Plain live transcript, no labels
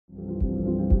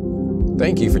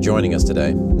Thank you for joining us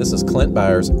today. This is Clint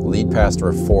Byars, lead pastor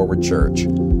of Forward Church.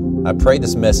 I pray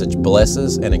this message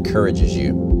blesses and encourages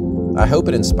you. I hope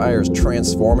it inspires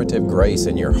transformative grace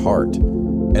in your heart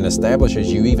and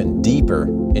establishes you even deeper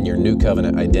in your new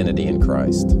covenant identity in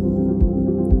Christ.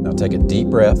 Now take a deep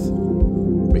breath,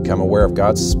 become aware of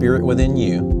God's Spirit within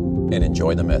you, and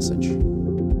enjoy the message.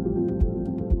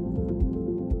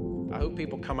 I hope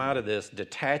people come out of this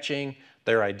detaching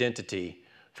their identity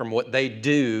from what they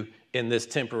do in this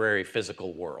temporary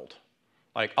physical world.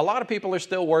 Like, a lot of people are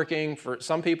still working. For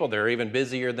some people, they're even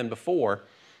busier than before.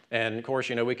 And of course,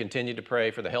 we continue to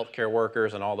pray for the healthcare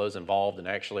workers and all those involved and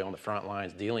actually on the front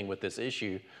lines dealing with this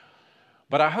issue.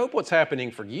 But I hope what's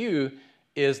happening for you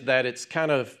is that it's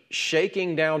kind of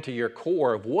shaking down to your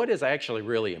core of what is actually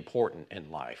really important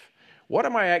in life. What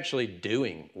am I actually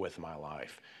doing with my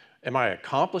life? Am I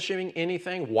accomplishing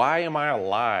anything? Why am I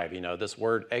alive? This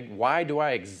word, why do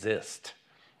I exist?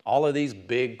 All of these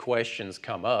big questions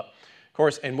come up. Of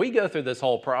course, and we go through this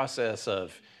whole process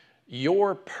of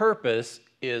your purpose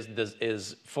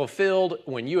is fulfilled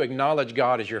when you acknowledge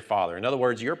God as your Father. In other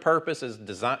words, your purpose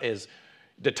is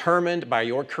determined by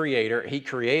your Creator. He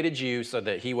created you so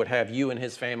that He would have you and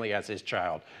His family as His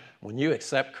child. When you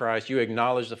accept Christ, you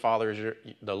acknowledge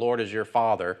the Lord as your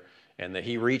Father, and that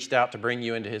He reached out to bring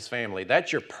you into His family.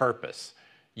 That's your purpose.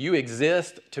 You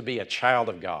exist to be a child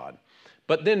of God.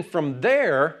 But then from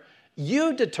there,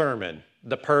 you determine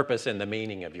the purpose and the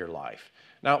meaning of your life.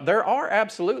 Now, there are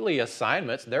absolutely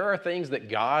assignments. There are things that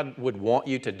God would want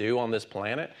you to do on this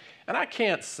planet. And I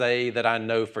can't say that I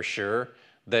know for sure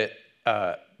that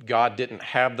God didn't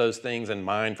have those things in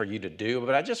mind for you to do,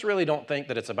 but I just really don't think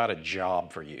that it's about a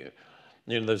job for you.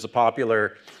 There's a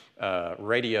popular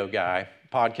radio guy,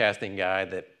 podcasting guy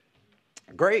that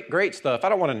great stuff. I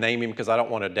don't want to name him because I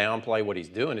don't want to downplay what he's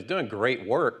doing. He's doing great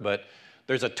work, but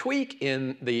there's a tweak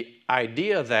in the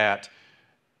idea that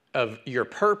of your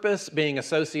purpose being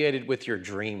associated with your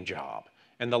dream job.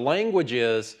 And the language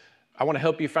is, I want to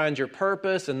help you find your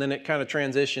purpose, and then it kind of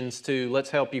transitions to, let's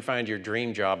help you find your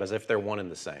dream job, as if they're one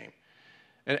and the same.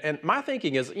 And my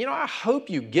thinking is, I hope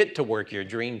you get to work your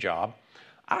dream job.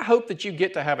 I hope that you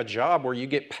get to have a job where you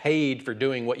get paid for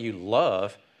doing what you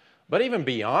love. But even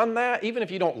beyond that, even if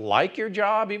you don't like your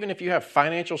job, even if you have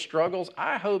financial struggles,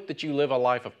 I hope that you live a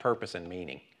life of purpose and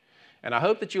meaning. And I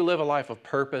hope that you live a life of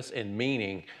purpose and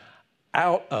meaning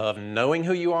out of knowing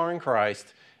who you are in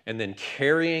Christ and then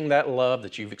carrying that love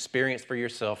that you've experienced for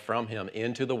yourself from Him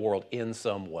into the world in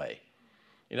some way.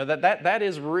 That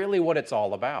is really what it's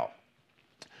all about.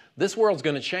 This world's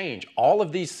going to change. All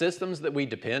of these systems that we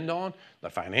depend on, the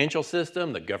financial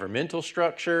system, the governmental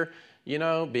structure,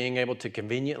 being able to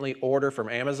conveniently order from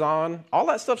Amazon, all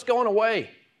that stuff's going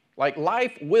away. Like,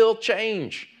 life will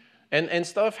change and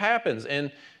stuff happens.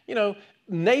 And,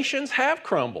 nations have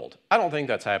crumbled. I don't think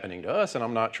that's happening to us, and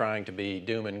I'm not trying to be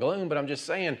doom and gloom, but I'm just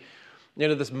saying,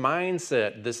 this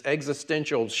mindset, this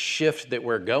existential shift that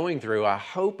we're going through, I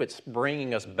hope it's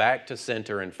bringing us back to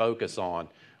center and focus on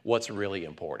what's really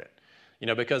important.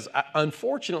 Because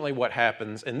unfortunately what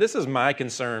happens, and this is my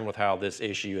concern with how this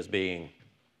issue is being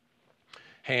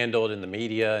handled in the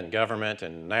media and government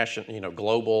and national,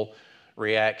 global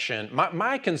reaction.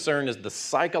 My concern is the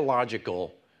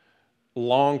psychological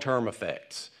long-term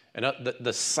effects and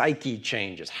the psyche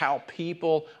changes, how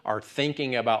people are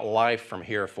thinking about life from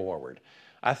here forward.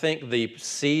 I think the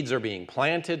seeds are being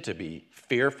planted to be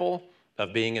fearful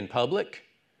of being in public,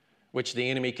 which the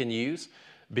enemy can use.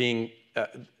 The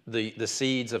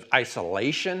seeds of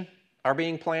isolation are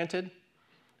being planted,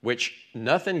 which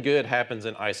nothing good happens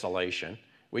in isolation.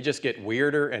 We just get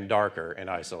weirder and darker in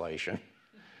isolation.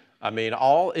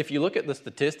 If you look at the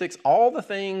statistics, all the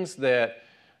things that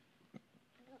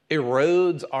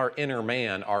erodes our inner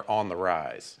man are on the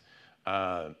rise,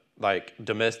 like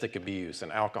domestic abuse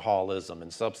and alcoholism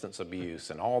and substance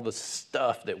abuse and all the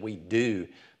stuff that we do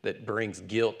that brings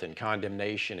guilt and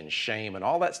condemnation and shame and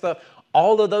all that stuff.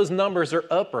 All of those numbers are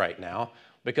up right now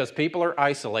because people are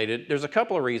isolated. There's a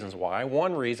couple of reasons why.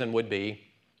 One reason would be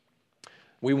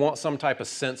we want some type of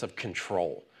sense of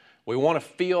control. We want to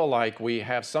feel like we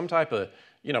have some type of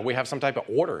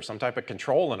order, some type of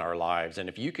control in our lives. And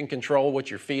if you can control what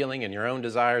you're feeling and your own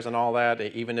desires and all that,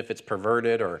 even if it's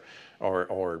perverted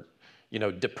or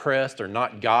depressed or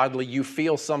not godly, you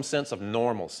feel some sense of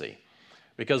normalcy.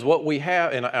 Because what we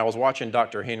have, and I was watching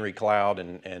Dr. Henry Cloud,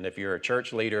 and if you're a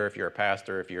church leader, if you're a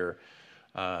pastor, if you're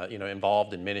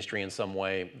involved in ministry in some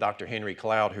way, Dr. Henry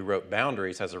Cloud, who wrote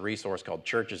Boundaries, has a resource called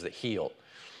Churches That Heal.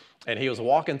 And he was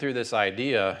walking through this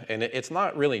idea, and it's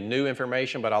not really new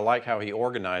information, but I like how he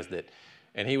organized it.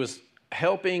 And he was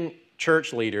helping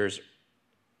church leaders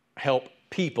help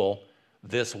people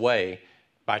this way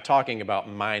by talking about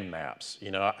mind maps.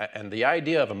 And the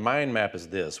idea of a mind map is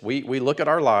this. We look at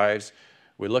our lives,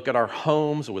 we look at our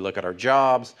homes, we look at our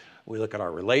jobs, we look at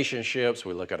our relationships,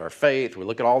 we look at our faith, we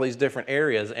look at all these different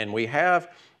areas, and we have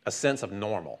a sense of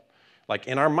normal. Like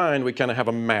in our mind, we kind of have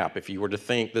a map. If you were to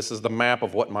think, this is the map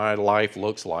of what my life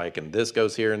looks like, and this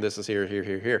goes here, and this is here, here,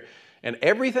 here, here. And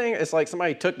everything, it's like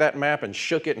somebody took that map and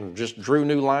shook it and just drew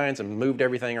new lines and moved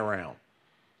everything around.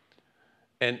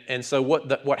 And so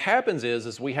what happens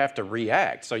is we have to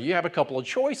react. So you have a couple of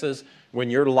choices when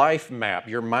your life map,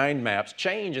 your mind maps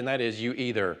change, and that is you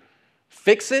either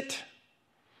fix it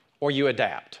or you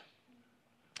adapt.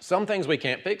 Some things we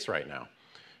can't fix right now,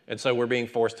 and so we're being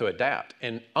forced to adapt.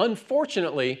 And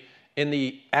unfortunately, in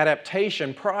the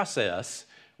adaptation process,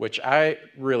 which I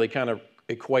really kind of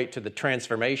equate to the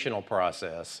transformational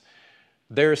process,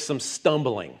 there's some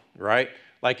stumbling, right?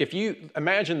 Like if you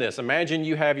imagine this, imagine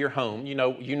you have your home, you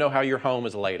know how your home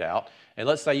is laid out, and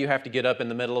let's say you have to get up in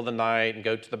the middle of the night and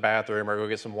go to the bathroom or go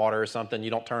get some water or something. You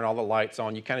don't turn all the lights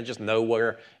on. You kind of just know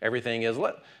where everything is.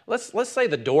 Let's say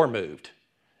the door moved,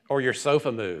 or your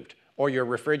sofa moved, or your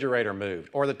refrigerator moved,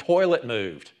 or the toilet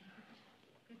moved.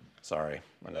 Sorry,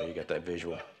 I know you got that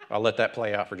visual. I'll let that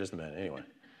play out for just a minute. Anyway,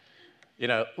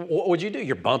 what would you do?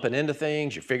 You're bumping into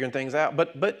things, you're figuring things out,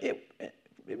 but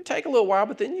it would take a little while,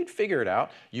 but then you'd figure it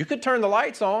out. You could turn the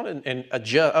lights on and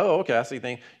adjust. Oh, okay, I see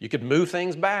things. You could move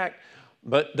things back,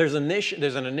 but there's an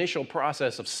initial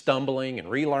process of stumbling and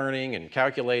relearning and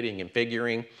calculating and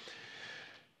figuring.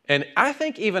 And I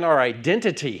think even our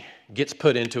identity gets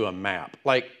put into a map.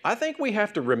 Like, I think we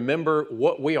have to remember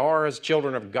what we are as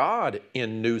children of God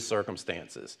in new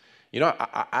circumstances.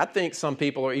 I think some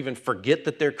people even forget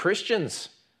that they're Christians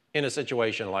in a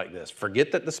situation like this.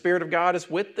 Forget that the Spirit of God is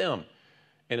with them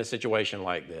in a situation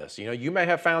like this. You may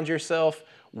have found yourself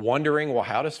wondering, well,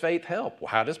 how does faith help? Well,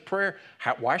 how does prayer,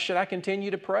 why should I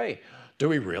continue to pray? Do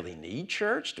we really need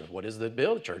church? What is the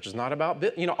bill? Church is not about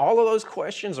bill. All of those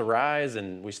questions arise,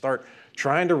 and we start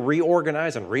trying to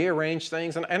reorganize and rearrange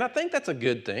things. And I think that's a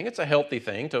good thing. It's a healthy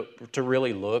thing to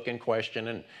really look and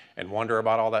question and wonder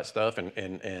about all that stuff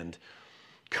and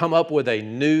come up with a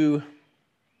new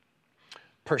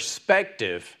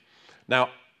perspective.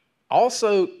 Now,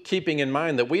 also keeping in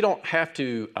mind that we don't have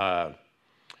to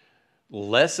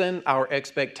lessen our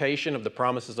expectation of the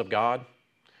promises of God.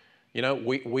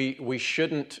 We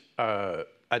shouldn't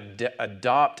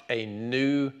adopt a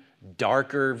new,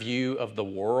 darker view of the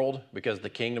world because the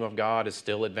kingdom of God is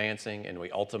still advancing and we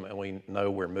ultimately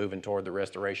know we're moving toward the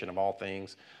restoration of all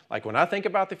things. Like when I think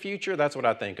about the future, that's what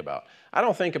I think about. I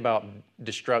don't think about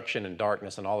destruction and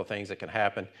darkness and all the things that can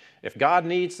happen. If God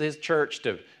needs His church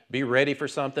to be ready for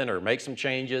something or make some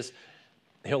changes,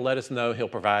 He'll let us know. He'll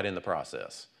provide in the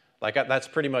process. Like that's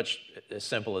pretty much as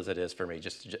simple as it is for me.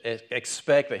 Just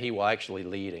expect that He will actually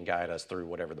lead and guide us through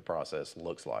whatever the process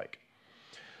looks like.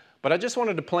 But I just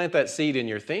wanted to plant that seed in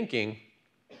your thinking.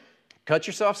 Cut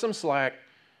yourself some slack.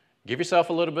 Give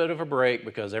yourself a little bit of a break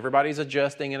because everybody's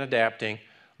adjusting and adapting.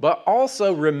 But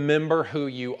also remember who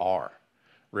you are.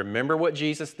 Remember what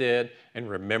Jesus did and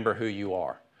remember who you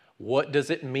are. What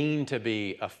does it mean to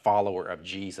be a follower of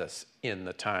Jesus in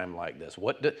the time like this?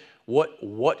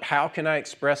 How can I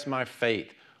express my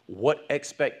faith? What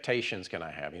expectations can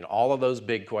I have? All of those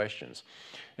big questions.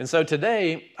 And so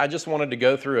today, I just wanted to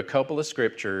go through a couple of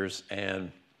scriptures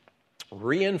and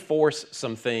reinforce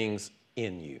some things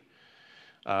in you.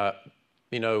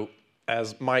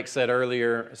 As Mike said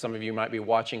earlier, some of you might be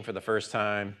watching for the first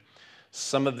time.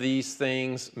 Some of these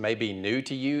things may be new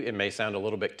to you. It may sound a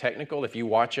little bit technical. If you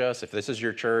watch us, if this is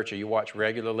your church or you watch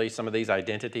regularly, some of these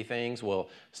identity things will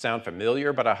sound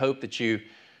familiar, but I hope that you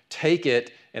take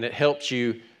it and it helps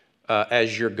you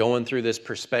as you're going through this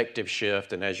perspective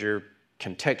shift and as you're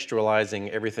contextualizing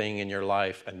everything in your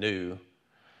life anew.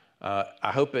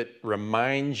 I hope it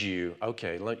reminds you,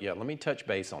 okay, let me touch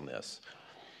base on this.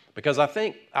 Because I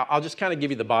think I'll just kind of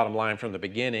give you the bottom line from the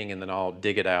beginning and then I'll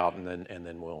dig it out and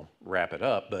then we'll wrap it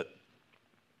up. But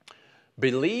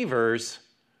believers,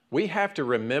 we have to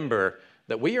remember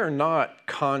that we are not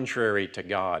contrary to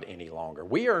God any longer.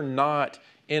 We are not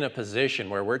in a position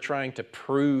where we're trying to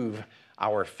prove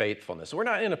our faithfulness. We're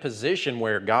not in a position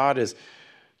where God is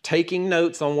taking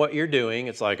notes on what you're doing.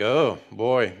 It's like, oh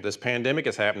boy, this pandemic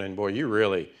is happening.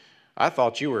 Boy, I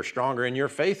thought you were stronger in your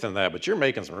faith than that, but you're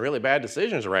making some really bad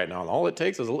decisions right now. And all it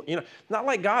takes is, not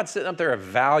like God sitting up there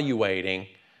evaluating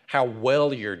how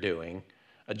well you're doing,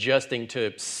 adjusting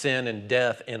to sin and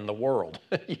death in the world.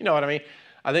 You know what I mean?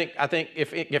 I think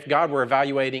if God were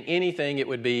evaluating anything, it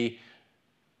would be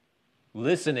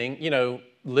listening.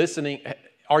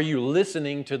 are you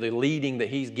listening to the leading that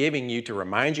he's giving you to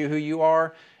remind you who you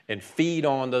are and feed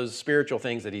on those spiritual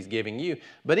things that he's giving you?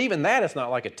 But even that is not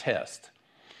like a test.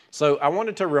 So I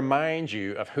wanted to remind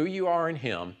you of who you are in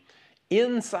him.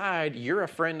 Inside, you're a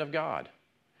friend of God.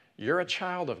 You're a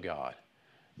child of God.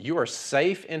 You are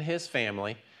safe in his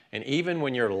family. And even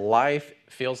when your life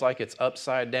feels like it's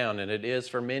upside down, and it is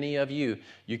for many of you,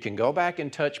 you can go back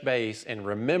and touch base and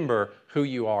remember who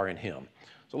you are in him.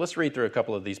 So let's read through a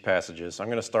couple of these passages. I'm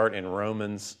going to start in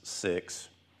Romans 6.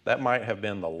 That might have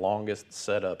been the longest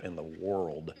setup in the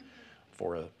world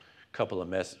for a couple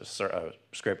of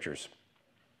scriptures.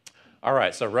 All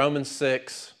right, so Romans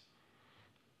 6,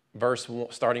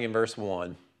 starting in verse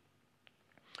 1.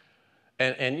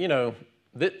 And you know,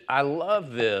 I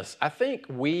love this. I think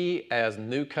we as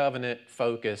New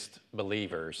Covenant-focused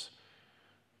believers,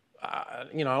 I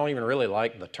don't even really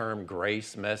like the term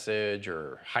grace message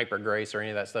or hyper grace or any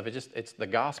of that stuff. It's the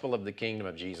gospel of the kingdom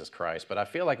of Jesus Christ. But I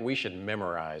feel like we should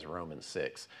memorize Romans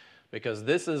 6 because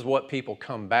this is what people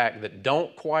come back that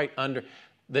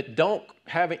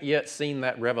haven't yet seen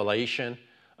that revelation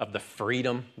of the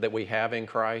freedom that we have in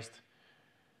Christ.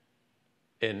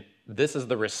 And this is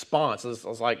the response. It's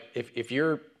like if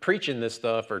you're preaching this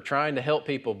stuff or trying to help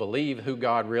people believe who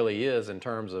God really is in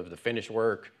terms of the finished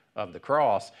work of the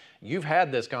cross, you've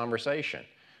had this conversation.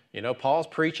 You know, Paul's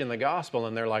preaching the gospel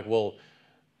and they're like, well,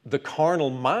 the carnal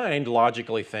mind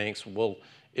logically thinks, well,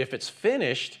 if it's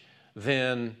finished,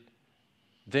 then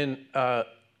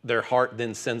their heart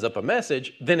then sends up a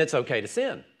message, then it's okay to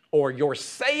sin. Or you're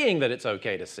saying that it's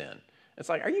okay to sin. It's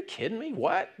like, are you kidding me?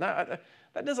 What? No,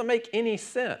 that doesn't make any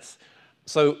sense.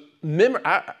 So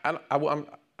I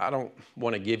don't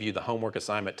want to give you the homework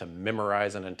assignment to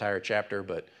memorize an entire chapter,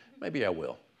 but maybe I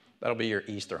will. That'll be your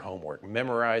Easter homework.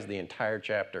 Memorize the entire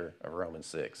chapter of Romans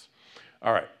 6.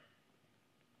 All right.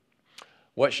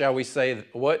 What shall we say?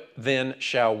 What then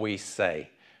shall we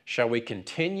say? Shall we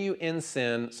continue in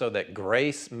sin so that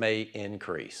grace may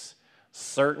increase?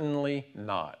 Certainly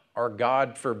not. Or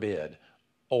God forbid.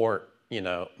 Or,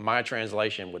 my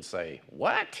translation would say,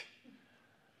 what?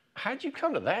 How'd you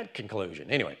come to that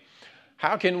conclusion? Anyway,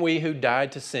 how can we who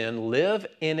died to sin live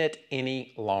in it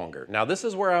any longer? Now, this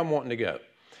is where I'm wanting to go.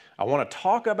 I want to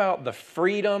talk about the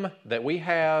freedom that we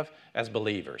have as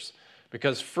believers.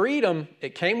 Because freedom,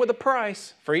 it came with a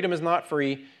price. Freedom is not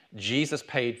free. Jesus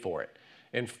paid for it.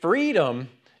 And freedom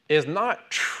is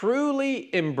not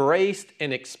truly embraced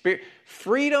and experienced.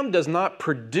 Freedom does not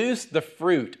produce the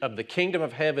fruit of the kingdom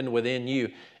of heaven within you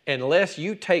unless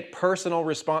you take personal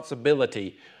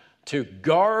responsibility to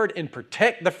guard and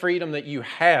protect the freedom that you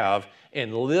have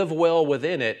and live well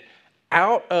within it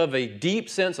out of a deep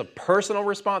sense of personal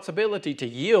responsibility to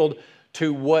yield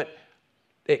to what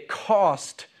it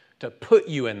cost to put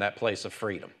you in that place of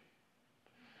freedom.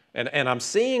 And I'm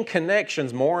seeing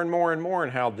connections more and more and more in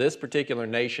how this particular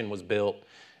nation was built.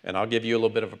 And I'll give you a little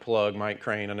bit of a plug, Mike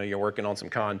Crane. I know you're working on some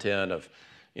content of,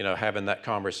 having that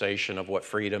conversation of what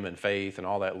freedom and faith and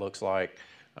all that looks like.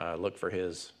 Look for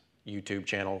his YouTube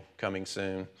channel coming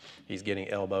soon. He's getting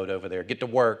elbowed over there. Get to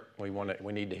work. We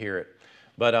need to hear it.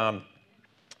 But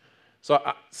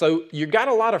so you got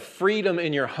a lot of freedom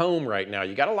in your home right now.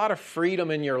 You got a lot of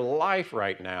freedom in your life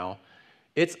right now.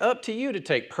 It's up to you to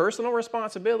take personal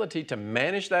responsibility to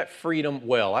manage that freedom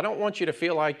well. I don't want you to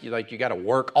feel like you got to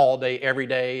work all day, every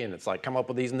day, and it's like come up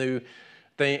with these new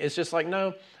things. It's just like,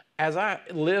 no, as I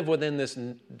live within this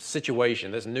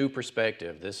situation, this new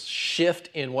perspective, this shift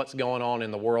in what's going on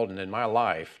in the world and in my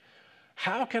life,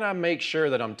 how can I make sure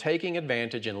that I'm taking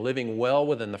advantage and living well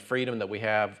within the freedom that we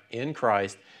have in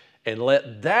Christ and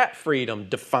let that freedom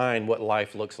define what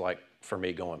life looks like for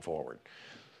me going forward?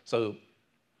 So,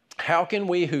 how can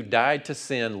we who died to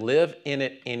sin live in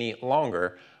it any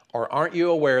longer? Or aren't you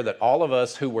aware that all of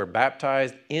us who were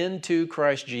baptized into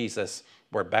Christ Jesus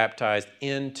were baptized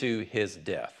into his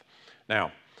death?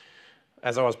 Now,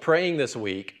 as I was praying this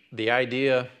week, the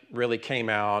idea really came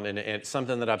out, and it's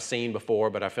something that I've seen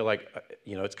before, but I feel like,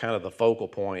 it's kind of the focal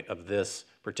point of this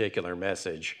particular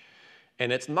message.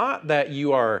 And it's not that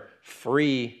you are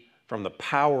free from the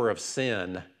power of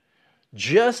sin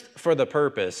just for the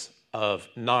purpose of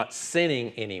not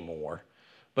sinning anymore,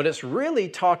 but it's really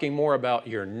talking more about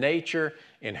your nature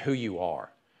and who you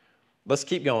are. Let's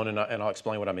keep going, and I'll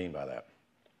explain what I mean by that.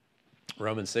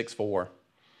 Romans 6:4.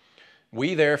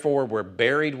 We therefore were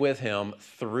buried with him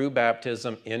through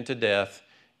baptism into death,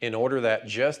 in order that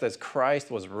just as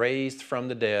Christ was raised from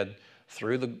the dead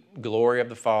through the glory of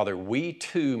the Father, we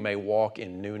too may walk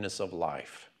in newness of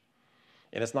life.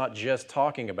 And it's not just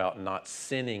talking about not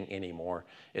sinning anymore.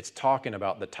 It's talking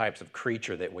about the types of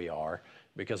creature that we are,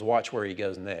 because watch where he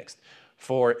goes next.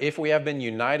 For if we have been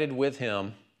united with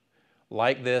him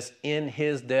like this in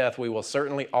his death, we will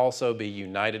certainly also be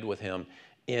united with him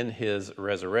in his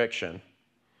resurrection.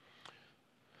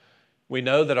 We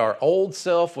know that our old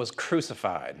self was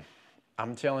crucified.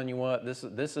 I'm telling you what,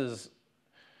 this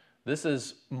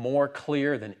is more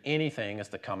clear than anything is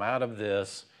to come out of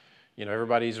this. You know,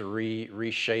 everybody's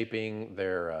reshaping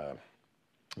their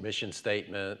mission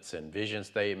statements and vision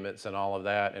statements and all of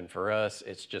that. And for us,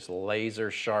 it's just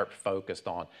laser sharp focused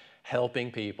on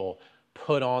helping people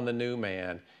put on the new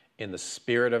man in the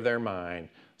spirit of their mind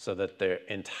so that their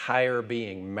entire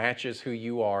being matches who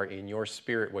you are in your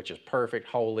spirit, which is perfect,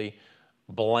 holy,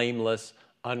 blameless,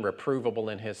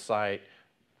 unreprovable in his sight,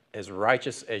 as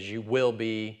righteous as you will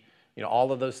be. You know,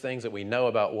 all of those things that we know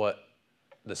about what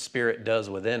the Spirit does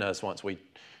within us once we,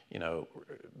 you know,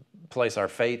 place our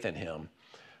faith in him.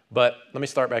 But let me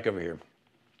start back over here.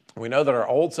 We know that our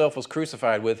old self was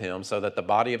crucified with him so that the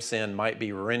body of sin might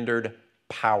be rendered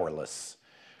powerless,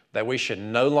 that we should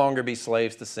no longer be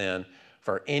slaves to sin.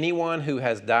 For anyone who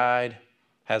has died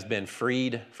has been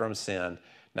freed from sin.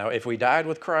 Now, if we died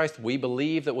with Christ, we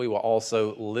believe that we will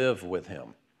also live with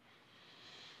him.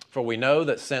 For we know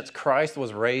that since Christ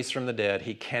was raised from the dead,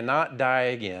 he cannot die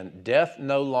again. Death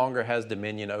no longer has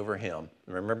dominion over him.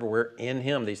 Remember, we're in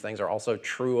him. These things are also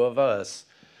true of us.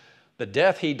 The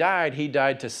death he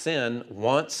died to sin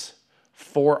once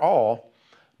for all,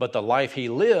 but the life he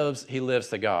lives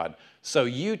to God. So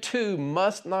you too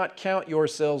must count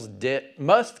yourselves dead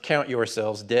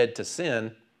to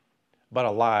sin, but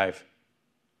alive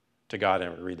to God.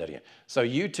 And read that again. So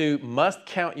you too must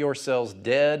count yourselves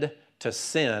dead to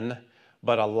sin,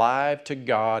 but alive to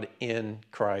God in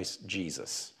Christ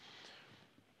Jesus.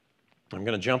 I'm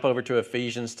going to jump over to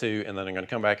Ephesians 2, and then I'm going to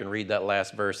come back and read that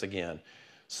last verse again.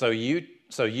 So you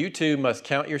too must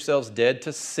count yourselves dead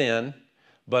to sin,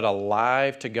 but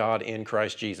alive to God in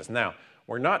Christ Jesus. Now,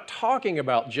 we're not talking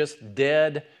about just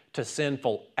dead to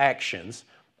sinful actions,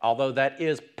 although that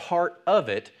is part of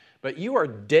it, but you are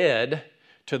dead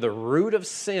to the root of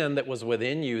sin that was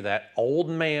within you, that old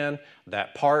man,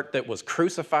 that part that was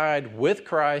crucified with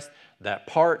Christ, that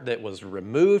part that was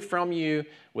removed from you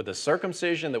with the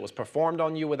circumcision that was performed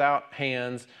on you without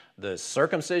hands, the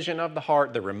circumcision of the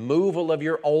heart, the removal of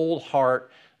your old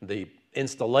heart, the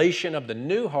installation of the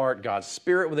new heart, God's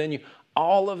Spirit within you,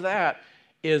 all of that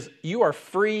is you are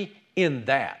free in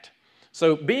that.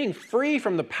 So being free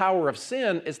from the power of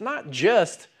sin is not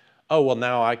just, oh, well,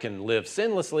 now I can live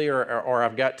sinlessly, or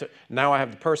I've got to, now I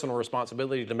have the personal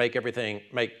responsibility to make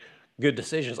good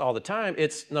decisions all the time.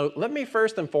 It's, no, let me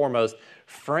first and foremost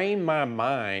frame my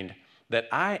mind that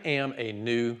I am a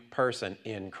new person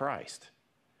in Christ.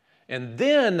 And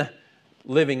then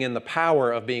living in the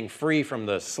power of being free from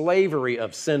the slavery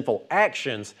of sinful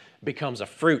actions becomes a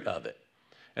fruit of it.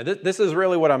 And this is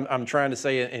really what I'm trying to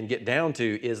say and get down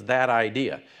to, is that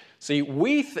idea. See,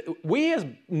 we as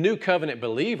New Covenant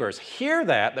believers hear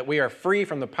that we are free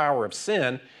from the power of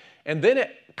sin, and then it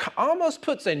almost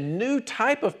puts a new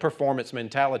type of performance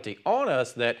mentality on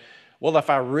us that, well, if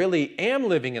I really am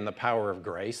living in the power of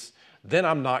grace, then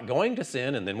I'm not going to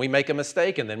sin, and then we make a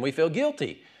mistake, and then we feel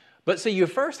guilty. But see, you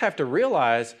first have to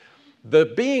realize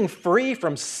the being free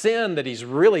from sin that he's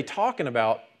really talking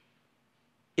about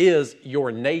is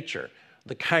your nature,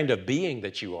 the kind of being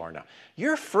that you are now.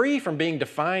 You're free from being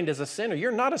defined as a sinner.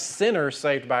 You're not a sinner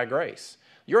saved by grace.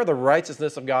 You're the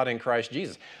righteousness of God in Christ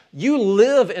Jesus. You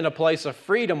live in a place of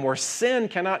freedom where sin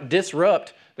cannot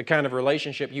disrupt the kind of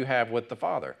relationship you have with the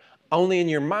Father. Only in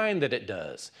your mind that it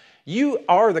does. You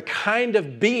are the kind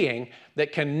of being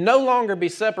that can no longer be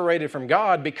separated from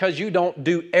God because you don't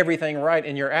do everything right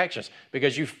in your actions,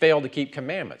 because you fail to keep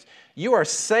commandments. You are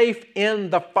safe in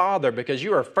the Father because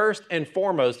you are first and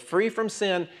foremost free from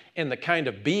sin in the kind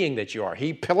of being that you are.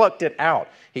 He plucked it out.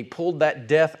 He pulled that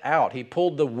death out. He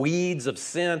pulled the weeds of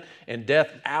sin and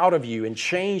death out of you and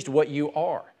changed what you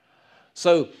are.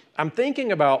 So I'm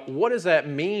thinking about, what does that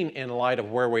mean in light of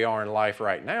where we are in life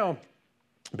right now?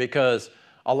 Because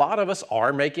a lot of us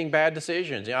are making bad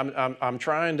decisions. I'm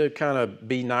trying to kind of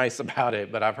be nice about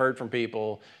it, but I've heard from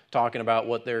people talking about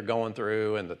what they're going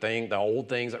through and the old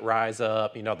things that rise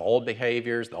up, the old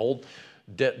behaviors, the old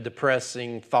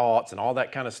depressing thoughts and all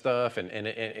that kind of stuff. And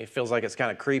it feels like it's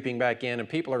kind of creeping back in, and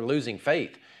people are losing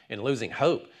faith and losing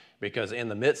hope, because in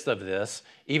the midst of this,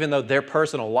 even though their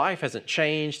personal life hasn't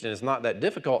changed and it's not that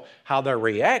difficult, how they're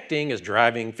reacting is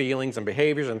driving feelings and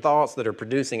behaviors and thoughts that are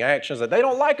producing actions that they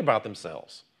don't like about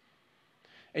themselves.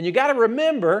 And you got to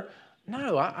remember,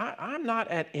 no, I'm not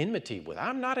at enmity with,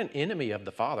 I'm not an enemy of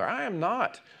the Father.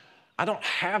 I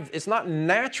it's not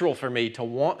natural for me to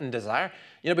want and desire,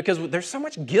 because there's so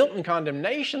much guilt and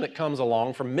condemnation that comes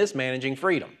along from mismanaging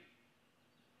freedom.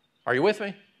 Are you with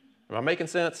me? Am I making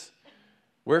sense?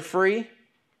 We're free,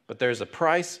 but there's a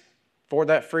price for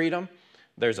that freedom.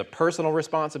 There's a personal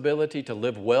responsibility to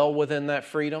live well within that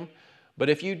freedom. But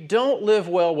if you don't live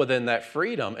well within that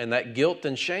freedom and that guilt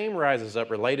and shame rises up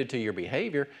related to your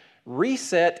behavior,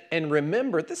 reset and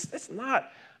remember,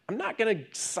 I'm not going to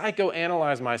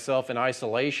psychoanalyze myself in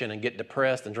isolation and get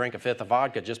depressed and drink a fifth of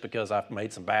vodka just because I've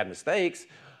made some bad mistakes.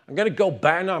 I'm going to go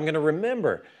back now. I'm going to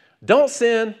remember. Don't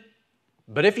sin,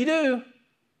 but if you do,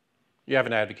 you have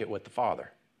an advocate with the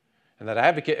Father. And that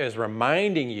advocate is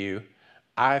reminding you,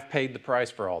 I've paid the price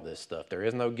for all this stuff. There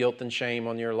is no guilt and shame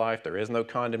on your life. There is no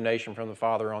condemnation from the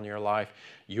Father on your life.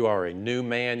 You are a new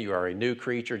man. You are a new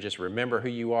creature. Just remember who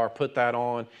you are, put that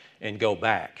on, and go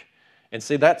back. And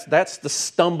see, that's the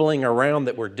stumbling around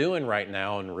that we're doing right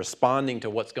now and responding to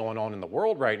what's going on in the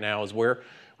world right now is where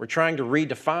we're trying to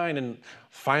redefine and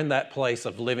find that place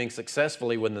of living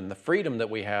successfully within the freedom that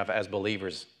we have as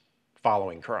believers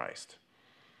following Christ.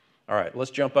 All right,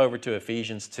 let's jump over to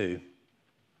Ephesians 2.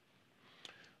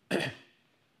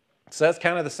 So that's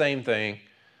kind of the same thing,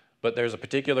 but there's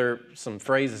some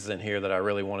phrases in here that I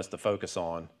really want us to focus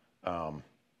on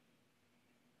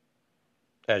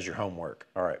as your homework.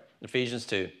 All right, Ephesians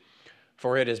 2.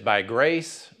 For it is by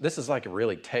grace, this is like a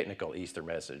really technical Easter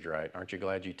message, right? Aren't you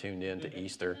glad you tuned in to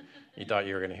Easter? You thought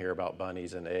you were going to hear about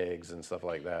bunnies and eggs and stuff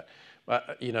like that.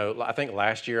 But, I think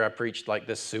last year I preached like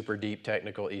this super deep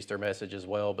technical Easter message as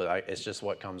well, but it's just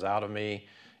what comes out of me.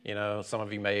 Some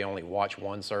of you may only watch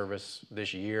one service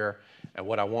this year, and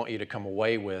what I want you to come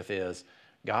away with is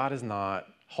God is not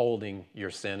holding your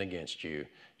sin against you.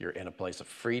 You're in a place of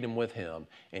freedom with Him,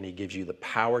 and He gives you the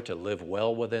power to live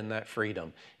well within that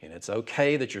freedom. And it's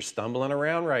okay that you're stumbling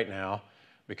around right now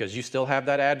because you still have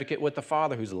that advocate with the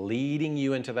Father who's leading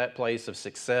you into that place of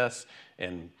success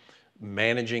and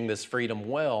managing this freedom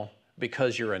well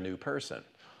because you're a new person.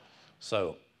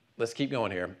 So let's keep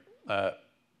going here.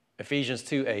 Ephesians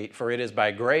 2:8, for it is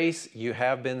by grace you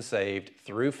have been saved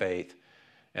through faith,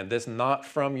 and this not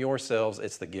from yourselves,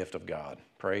 it's the gift of God.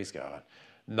 Praise God.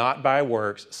 Not by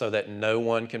works, so that no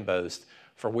one can boast.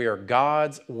 For we are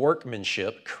God's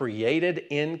workmanship, created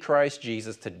in Christ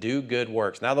Jesus to do good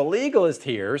works. Now the legalist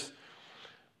hears,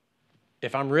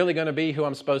 if I'm really going to be who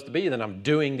I'm supposed to be, then I'm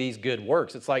doing these good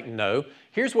works. It's like, no.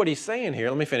 Here's what he's saying here.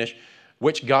 Let me finish.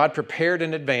 Which God prepared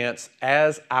in advance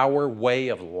as our way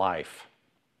of life.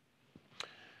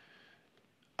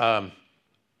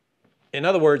 In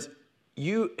other words,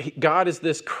 God is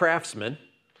this craftsman,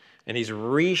 and He's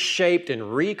reshaped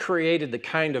and recreated the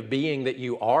kind of being that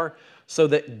you are so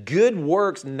that good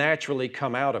works naturally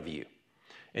come out of you.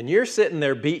 And you're sitting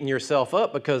there beating yourself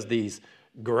up because these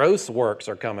gross works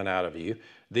are coming out of you.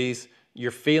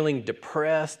 You're feeling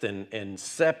depressed and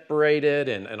separated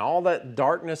and all that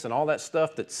darkness and all that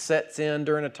stuff that sets in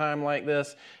during a time like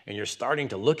this. And you're starting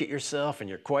to look at yourself and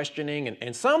you're questioning.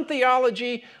 And some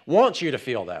theology wants you to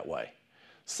feel that way.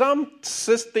 Some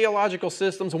theological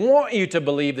systems want you to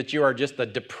believe that you are just a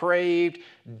depraved,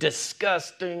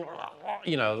 disgusting,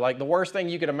 like the worst thing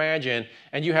you could imagine.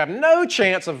 And you have no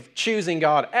chance of choosing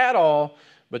God at all.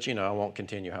 But, I won't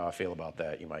continue how I feel about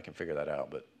that. You might can figure that out.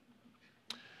 But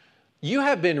you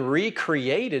have been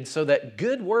recreated so that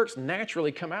good works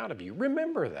naturally come out of you.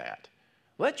 Remember that.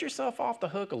 Let yourself off the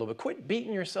hook a little bit. Quit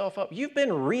beating yourself up. You've been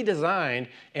redesigned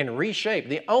and reshaped.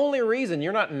 The only reason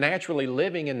you're not naturally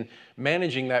living and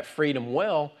managing that freedom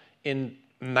well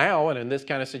now and in this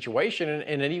kind of situation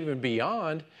and even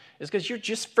beyond is because you're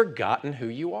just forgotten who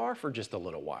you are for just a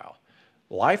little while.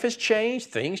 Life has changed,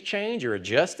 things change, you're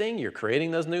adjusting, you're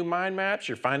creating those new mind maps,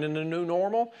 you're finding a new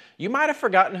normal. You might have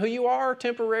forgotten who you are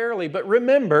temporarily, but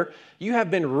remember, you have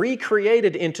been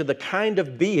recreated into the kind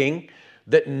of being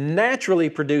that naturally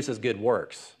produces good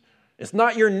works. It's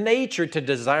not your nature to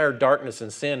desire darkness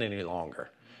and sin any longer.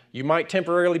 You might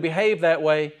temporarily behave that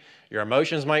way, your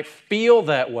emotions might feel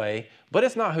that way, but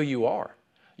it's not who you are.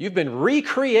 You've been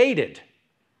recreated,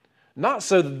 not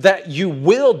so that you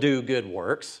will do good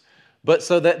works, but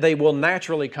so that they will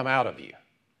naturally come out of you.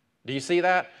 Do you see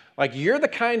that? Like you're the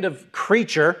kind of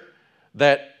creature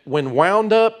that when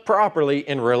wound up properly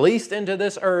and released into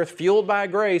this earth, fueled by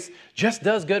grace, just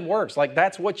does good works. Like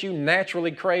that's what you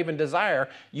naturally crave and desire.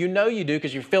 You know you do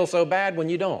because you feel so bad when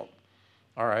you don't.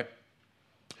 All right.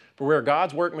 For we are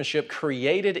God's workmanship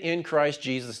created in Christ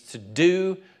Jesus to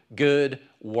do good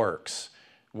works,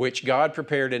 which God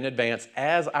prepared in advance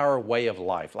as our way of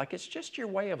life. Like it's just your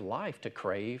way of life to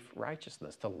crave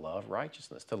righteousness, to love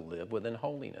righteousness, to live within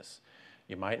holiness.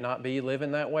 You might not be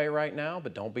living that way right now,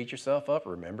 but don't beat yourself up.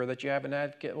 Remember that you have an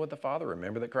advocate with the Father.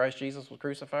 Remember that Christ Jesus was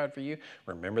crucified for you.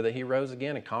 Remember that he rose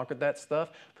again and conquered that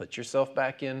stuff. Put yourself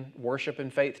back in worship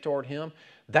and faith toward him.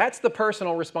 That's the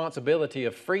personal responsibility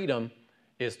of freedom,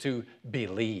 is to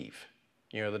believe.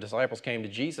 You know, the disciples came to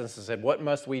Jesus and said, what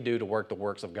must we do to work the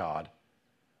works of God?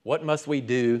 What must we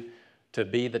do to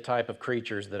be the type of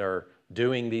creatures that are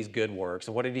doing these good works?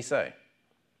 And what did he say?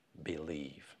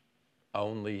 Believe.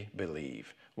 Only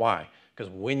believe. Why? Because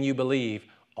when you believe,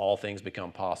 all things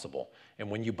become possible. And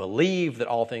when you believe that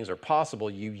all things are possible,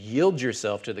 you yield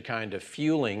yourself to the kind of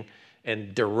fueling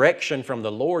and direction from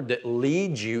the Lord that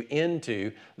leads you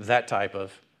into that type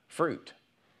of fruit.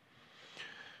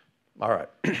 All right.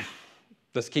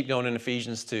 Let's keep going in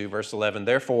Ephesians 2, verse 11.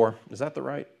 Therefore, is that the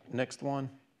right next one?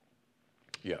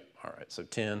 Yeah. All right. So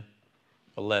 10,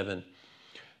 11.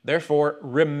 Therefore,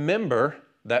 remember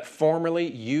that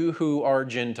formerly you who are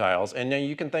Gentiles, and now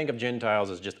you can think of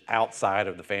Gentiles as just outside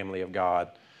of the family of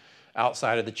God,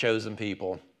 outside of the chosen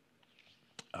people.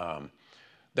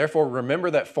 Therefore, remember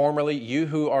that formerly you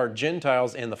who are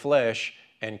Gentiles in the flesh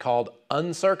and called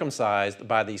uncircumcised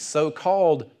by the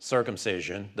so-called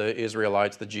circumcision, the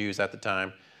Israelites, the Jews at the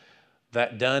time,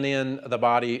 that done in the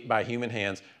body by human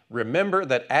hands, remember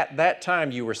that at that time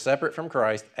you were separate from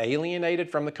Christ, alienated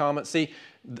from the common. See,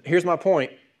 here's my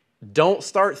point. Don't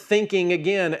start thinking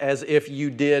again as if you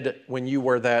did when you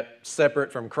were that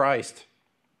separate from Christ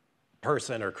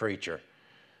person or creature.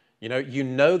 You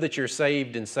know that you're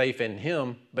saved and safe in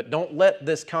him, but don't let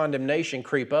this condemnation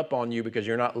creep up on you because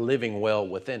you're not living well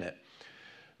within it.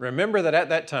 Remember that at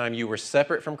that time you were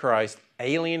separate from Christ,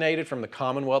 alienated from the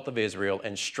commonwealth of Israel,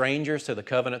 and strangers to the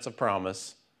covenants of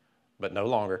promise, but no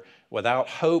longer, without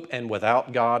hope and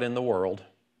without God in the world.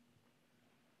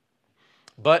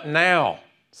 But now,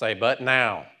 say, but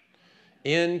now,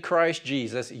 in Christ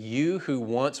Jesus, you who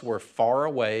once were far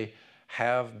away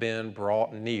have been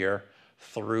brought near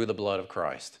through the blood of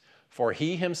Christ. For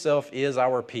he himself is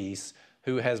our peace,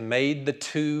 who has made the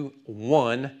two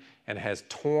one and has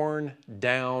torn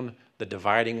down the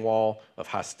dividing wall of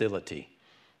hostility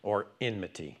or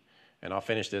enmity. And I'll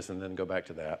finish this and then go back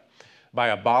to that. By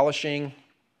abolishing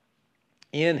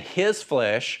in his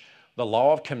flesh the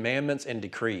law of commandments and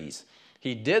decrees.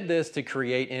 He did this to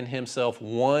create in himself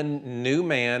one new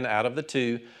man out of the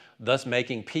two, thus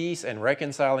making peace and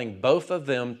reconciling both of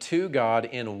them to God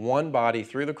in one body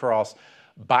through the cross,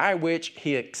 by which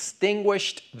he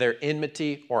extinguished their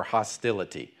enmity or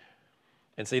hostility.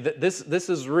 And see, this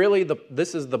is really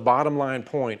the bottom line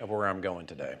point of where I'm going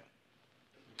today.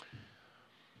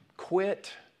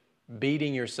 Quit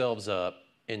beating yourselves up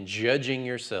and judging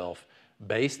yourself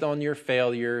based on your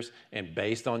failures and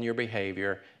based on your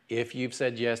behavior if you've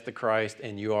said yes to Christ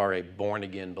and you are a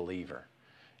born-again believer.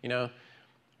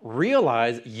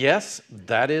 Realize, yes,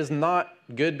 that is not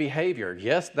good behavior.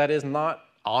 Yes, that is not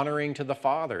honoring to the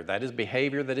Father. That is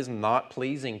behavior that is not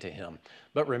pleasing to him.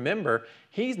 But remember,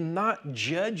 he's not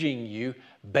judging you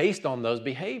based on those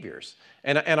behaviors.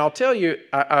 And I'll tell you,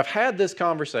 I've had this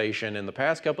conversation in the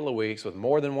past couple of weeks with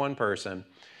more than one person.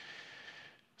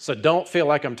 So don't feel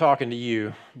like I'm talking to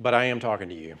you, but I am talking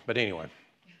to you. But anyway,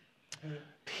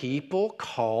 people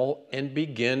call and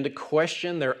begin to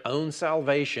question their own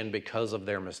salvation because of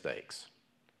their mistakes.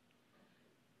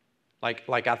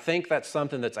 Like I think that's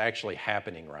something that's actually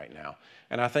happening right now.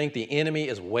 And I think the enemy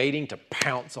is waiting to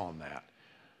pounce on that.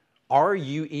 Are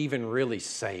you even really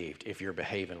saved if you're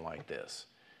behaving like this?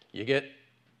 You get,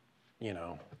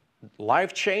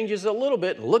 life changes a little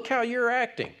bit. Look how you're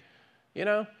acting.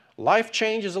 Life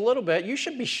changes a little bit. You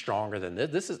should be stronger than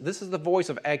this. This is the voice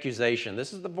of accusation.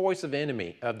 This is the voice of the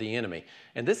enemy.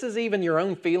 And this is even your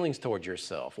own feelings towards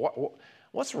yourself.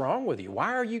 What's wrong with you?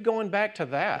 Why are you going back to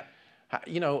that?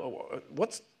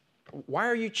 Why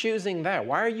are you choosing that?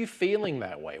 Why are you feeling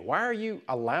that way? Why are you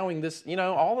allowing this,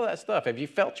 all of that stuff? Have you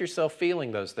felt yourself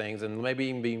feeling those things and maybe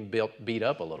even being beat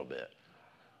up a little bit?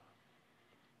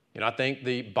 I think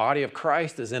the body of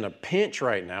Christ is in a pinch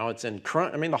right now. It's in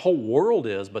crunch. The whole world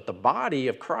is, but the body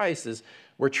of Christ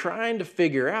we're trying to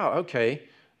figure out, okay,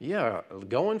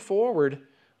 going forward,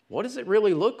 what does it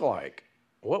really look like?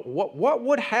 What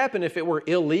would happen if it were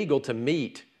illegal to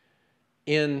meet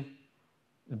in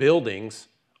buildings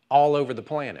all over the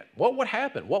planet? What would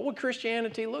happen? What would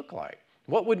Christianity look like?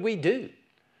 What would we do?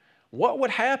 What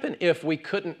would happen if we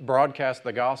couldn't broadcast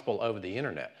the gospel over the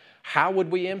internet? How would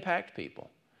we impact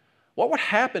people? What would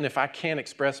happen if I can't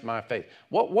express my faith?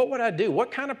 What would I do? What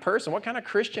kind of person, what kind of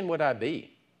Christian would I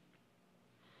be?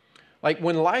 Like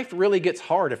when life really gets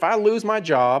hard, if I lose my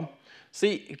job,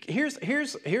 see, here's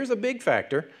a big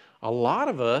factor. A lot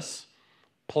of us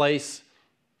place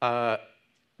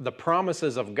the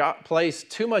promises of God, place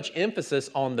too much emphasis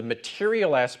on the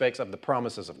material aspects of the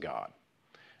promises of God.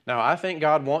 Now, I think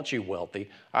God wants you wealthy.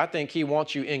 I think He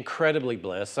wants you incredibly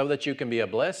blessed so that you can be a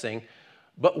blessing.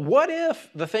 But what if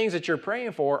the things that you're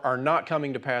praying for are not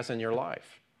coming to pass in your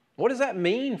life? What does that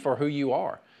mean for who you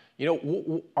are? You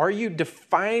know, are you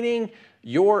defining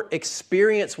your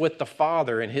experience with the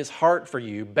Father and His heart for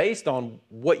you based on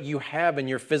what you have in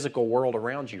your physical world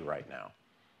around you right now?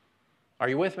 Are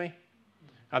you with me?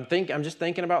 I'm just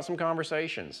thinking about some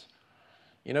conversations.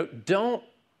 You know, don't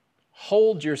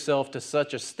hold yourself to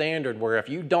such a standard where if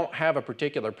you don't have a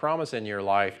particular promise in your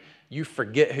life, you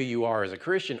forget who you are as a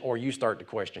Christian or you start to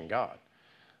question God.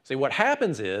 See, what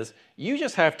happens is you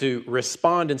just have to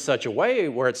respond in such a way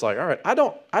where it's like, all right,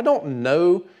 I don't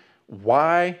know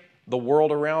why the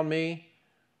world around me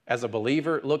as a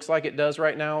believer looks like it does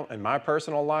right now in my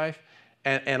personal life.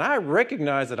 And I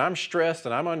recognize that I'm stressed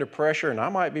and I'm under pressure and I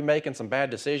might be making some bad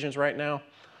decisions right now.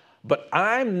 But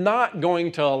I'm not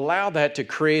going to allow that to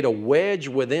create a wedge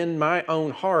within my own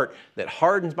heart that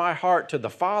hardens my heart to the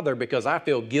Father because I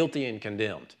feel guilty and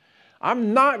condemned.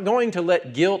 I'm not going to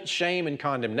let guilt, shame, and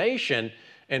condemnation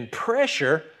and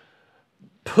pressure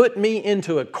put me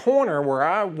into a corner where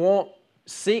I won't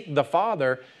seek the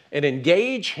Father and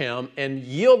engage Him and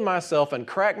yield myself and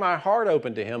crack my heart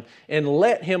open to Him and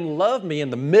let Him love me in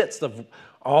the midst of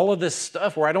all of this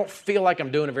stuff where I don't feel like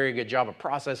I'm doing a very good job of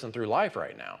processing through life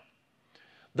right now.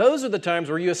 Those are the times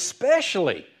where you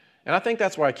especially, and I think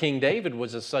that's why King David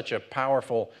was such a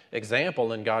powerful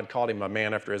example and God called him a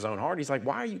man after His own heart. He's like,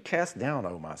 why are you cast down,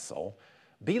 O my soul?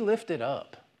 Be lifted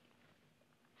up.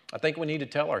 I think we need to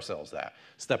tell ourselves that.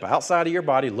 Step outside of your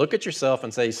body, look at yourself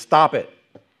and say, stop it.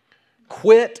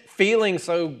 Quit feeling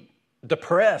so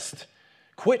depressed.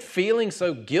 Quit feeling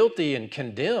so guilty and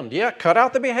condemned. Yeah, cut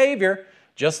out the behavior.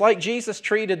 Just like Jesus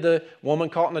treated the woman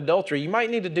caught in adultery, you might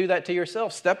need to do that to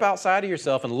yourself. Step outside of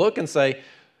yourself and look and say,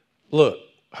 look,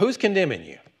 who's condemning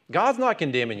you? God's not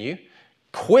condemning you.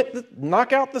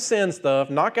 Knock out the sin stuff,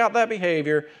 knock out that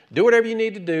behavior, do whatever you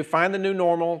need to do, find the new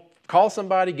normal, call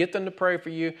somebody, get them to pray for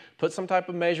you, put some type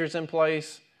of measures in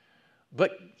place.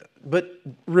 But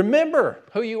remember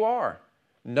who you are.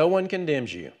 No one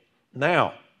condemns you.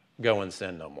 Now, go and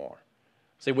sin no more.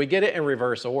 See, we get it in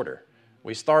reverse order.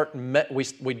 We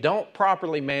don't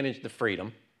properly manage the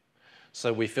freedom,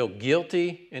 so we feel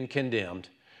guilty and condemned.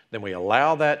 Then we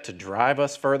allow that to drive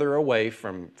us further away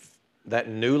from that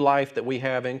new life that we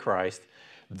have in Christ.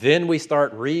 Then we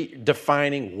start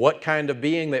redefining what kind of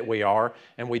being that we are,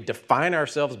 and we define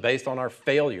ourselves based on our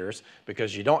failures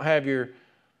because you don't have your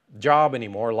job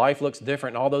anymore. Life looks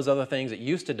different and all those other things that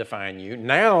used to define you.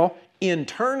 Now,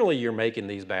 internally, you're making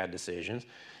these bad decisions.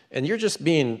 And you're just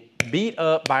being beat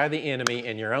up by the enemy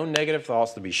and your own negative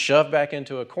thoughts to be shoved back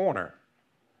into a corner.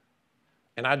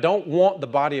 And I don't want the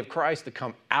body of Christ to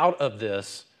come out of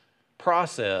this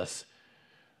process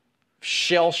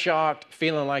shell-shocked,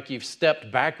 feeling like you've stepped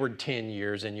backward 10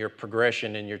 years in your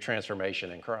progression and your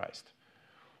transformation in Christ.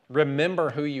 Remember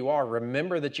who you are.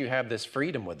 Remember that you have this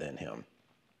freedom within Him.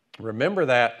 Remember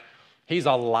that He's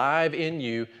alive in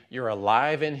you. You're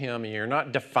alive in Him, and you're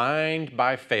not defined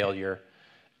by failure.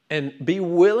 And be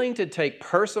willing to take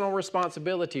personal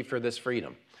responsibility for this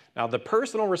freedom. Now, the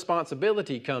personal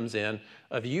responsibility comes in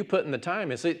of you putting the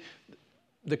time in. See,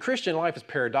 the Christian life is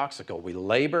paradoxical. We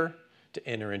labor to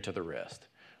enter into the rest.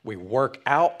 We work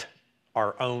out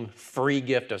our own free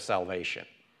gift of salvation.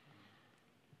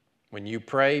 When you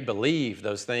pray, believe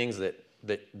those things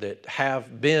that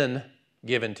have been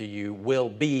given to you will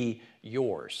be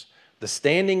yours. The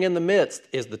standing in the midst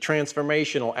is the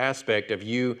transformational aspect of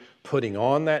you putting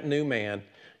on that new man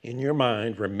in your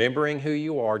mind, remembering who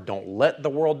you are. Don't let the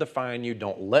world define you.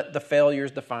 Don't let the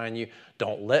failures define you.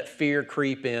 Don't let fear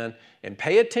creep in. And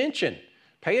pay attention.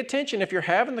 Pay attention if you're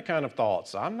having the kind of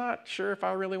thoughts. I'm not sure if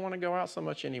I really want to go out so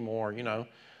much anymore. You know,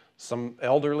 some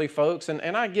elderly folks, and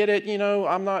I get it, you know,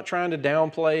 I'm not trying to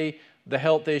downplay the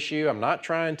health issue. I'm not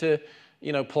trying to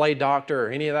play doctor or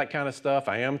any of that kind of stuff.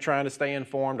 I am trying to stay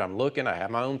informed. I'm looking. I have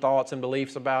my own thoughts and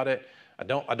beliefs about it. I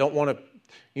don't want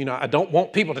to, I don't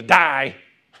want people to die.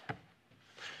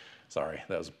 Sorry,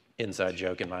 that was an inside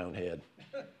joke in my own head.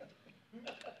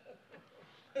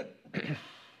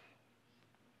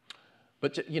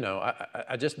 But,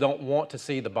 I just don't want to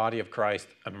see the body of Christ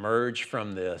emerge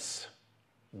from this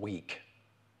weak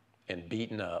and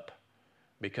beaten up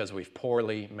because we've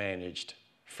poorly managed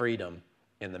freedom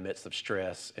in the midst of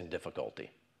stress and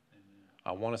difficulty.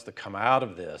 I want us to come out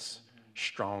of this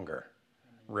stronger,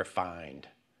 refined.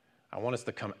 I want us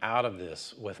to come out of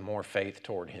this with more faith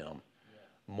toward Him,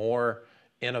 more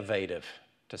innovative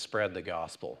to spread the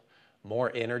gospel,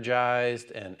 more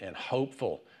energized and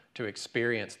hopeful to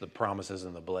experience the promises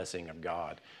and the blessing of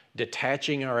God.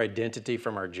 Detaching our identity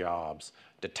from our jobs,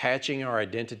 detaching our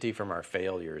identity from our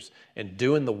failures, and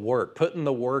doing the work, putting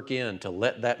the work in to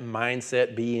let that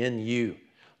mindset be in you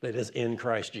that is in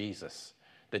Christ Jesus,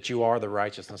 that you are the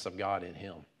righteousness of God in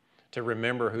Him, to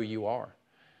remember who you are.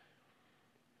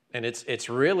 And it's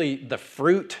really the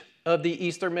fruit of the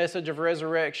Easter message of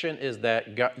resurrection is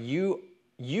that God,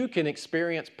 you can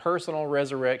experience personal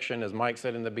resurrection, as Mike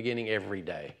said in the beginning, every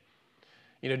day.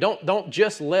 You know, don't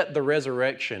just let the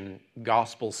resurrection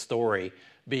gospel story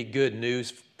be good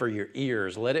news for your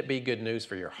ears. Let it be good news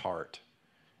for your heart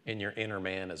and your inner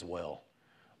man as well.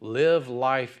 Live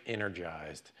life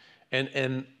energized.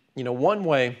 And you know, one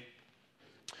way,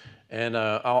 and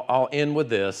I'll end with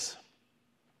this,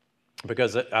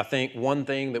 because I think one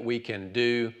thing that we can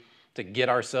do to get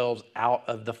ourselves out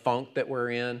of the funk that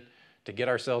we're in, to get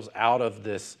ourselves out of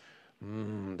this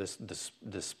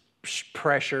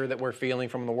pressure that we're feeling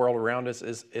from the world around us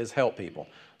is help people.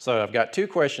 So I've got two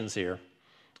questions here.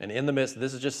 And in the midst,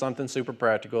 this is just something super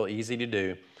practical, easy to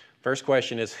do. First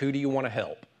question is, who do you want to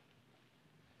help?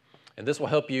 And this will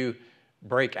help you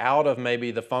break out of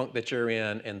maybe the funk that you're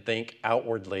in and think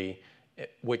outwardly,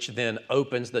 which then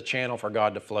opens the channel for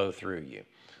God to flow through you.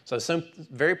 So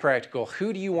very practical,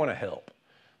 who do you want to help?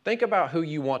 Think about who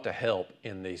you want to help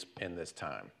in this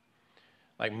time.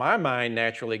 Like my mind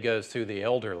naturally goes to the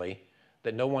elderly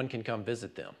that no one can come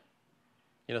visit them.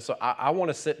 You know, so I want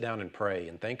to sit down and pray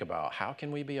and think about how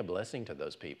can we be a blessing to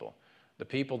those people? The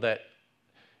people that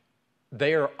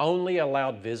they are only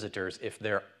allowed visitors if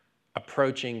they're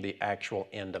approaching the actual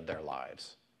end of their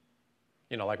lives.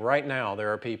 You know, like right now,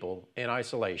 there are people in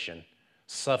isolation,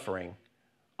 suffering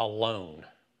alone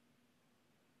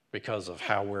because of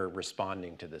how we're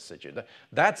responding to this situation.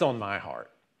 That's on my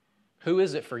heart. Who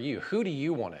is it for you? Who do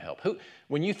you want to help?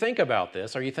 When you think about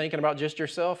this, are you thinking about just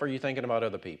yourself or are you thinking about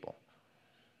other people?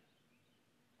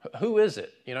 Who is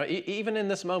it? You know, even in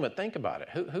this moment, think about it.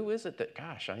 Who is it that,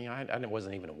 gosh, I mean, I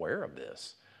wasn't even aware of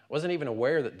this. I wasn't even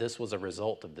aware that this was a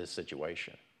result of this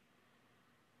situation.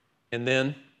 And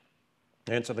then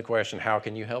answer the question, how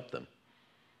can you help them?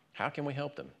 How can we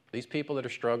help them? These people that are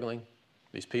struggling,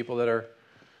 these people that are,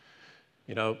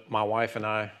 you know, my wife and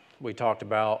I, we talked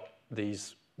about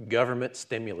these government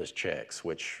stimulus checks,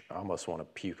 which I almost want to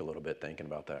puke a little bit thinking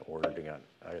about that word.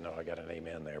 I know I got an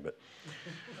amen there, but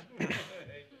you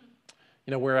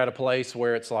know, we're at a place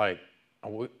where it's like,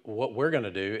 what we're going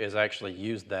to do is actually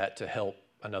use that to help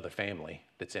another family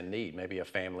that's in need. Maybe a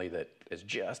family that is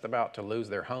just about to lose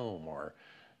their home or,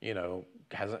 you know,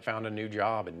 hasn't found a new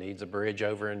job and needs a bridge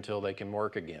over until they can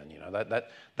work again. You know,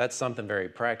 that's something very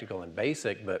practical and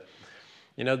basic, but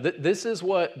you know,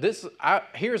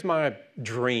 here's my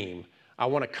dream. I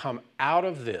want to come out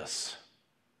of this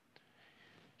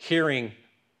hearing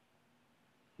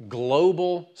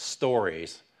global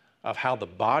stories of how the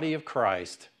body of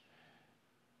Christ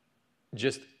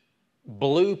just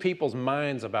blew people's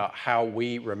minds about how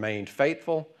we remained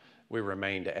faithful, we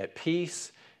remained at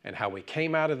peace, and how we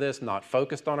came out of this not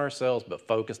focused on ourselves, but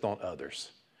focused on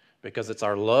others. Because it's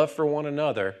our love for one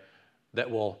another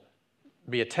that will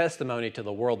be a testimony to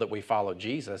the world that we follow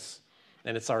Jesus,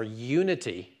 and it's our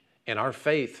unity and our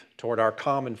faith toward our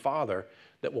common Father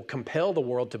that will compel the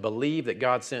world to believe that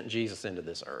God sent Jesus into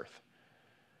this earth.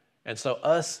 And so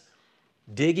us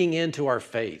digging into our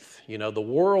faith, you know, the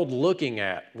world looking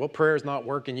at, well, prayer's not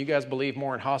working. You guys believe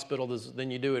more in hospitals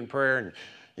than you do in prayer, and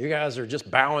you guys are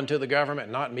just bowing to the government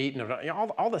and not meeting. You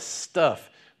know, all the stuff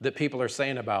that people are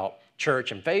saying about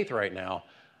church and faith right now.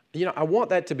 You know, I want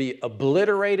that to be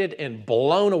obliterated and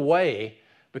blown away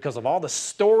because of all the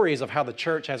stories of how the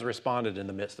church has responded in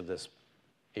the midst of this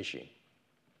issue.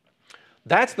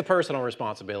 That's the personal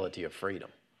responsibility of freedom.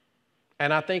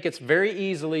 And I think it's very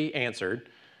easily answered.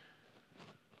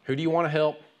 Who do you want to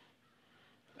help?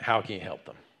 How can you help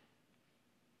them?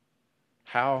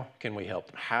 How can we help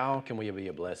them? How can we be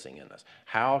a blessing in this?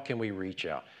 How can we reach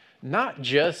out? Not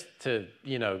just to,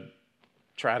 you know,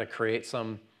 try to create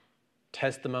some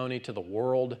testimony to the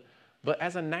world, but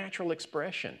as a natural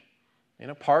expression. You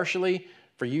know, partially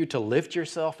for you to lift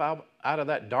yourself out of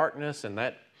that darkness and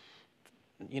that,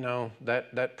 you know,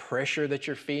 that pressure that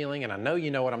you're feeling. And I know you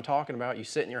know what I'm talking about. You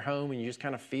sit in your home and you just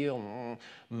kind of feel,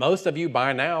 most of you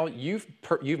by now, you've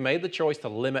made the choice to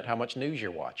limit how much news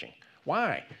you're watching.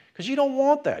 Why? Because you don't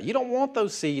want that. You don't want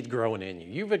those seeds growing in you.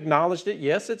 You've acknowledged it.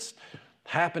 Yes, it's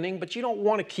happening, but you don't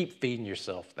want to keep feeding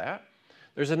yourself that.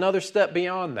 There's another step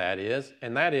beyond that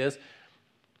is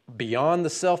beyond the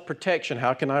self-protection.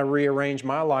 How can I rearrange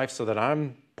my life so that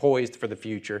I'm poised for the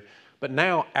future? But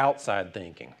now outside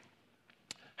thinking.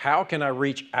 How can I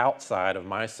reach outside of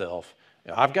myself?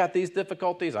 I've got these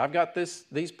difficulties. I've got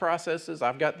these processes.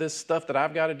 I've got this stuff that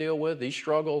I've got to deal with, these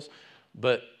struggles.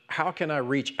 But how can I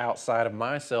reach outside of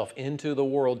myself into the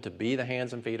world to be the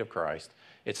hands and feet of Christ?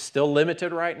 It's still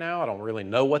limited right now. I don't really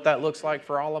know what that looks like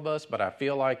for all of us, but I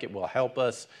feel like it will help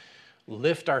us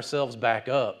lift ourselves back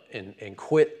up and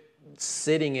quit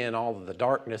sitting in all of the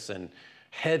darkness and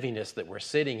heaviness that we're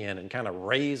sitting in, and kind of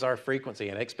raise our frequency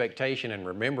and expectation, and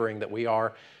remembering that we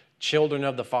are children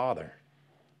of the Father.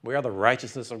 We are the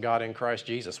righteousness of God in Christ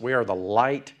Jesus. We are the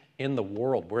light in the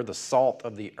world. We're the salt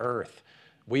of the earth.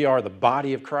 We are the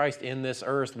body of Christ in this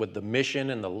earth, with the mission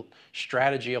and the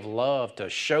strategy of love to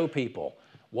show people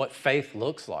what faith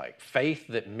looks like. Faith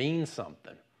that means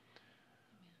something.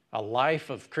 A life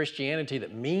of Christianity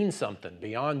that means something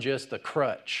beyond just a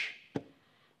crutch.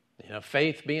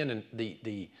 Faith being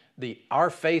our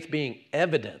faith being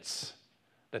evidence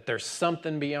that there's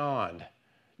something beyond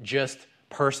just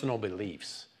personal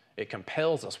beliefs. It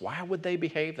compels us. Why would they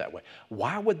behave that way?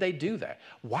 Why would they do that?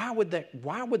 Why would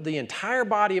the entire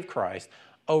body of Christ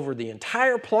over the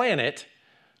entire planet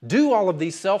do all of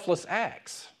these selfless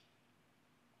acts?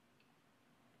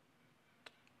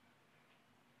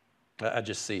 I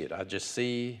just see it. I just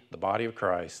see the body of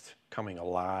Christ coming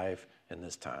alive in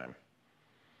this time.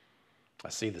 I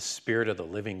see the Spirit of the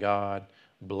living God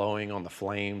blowing on the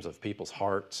flames of people's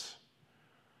hearts.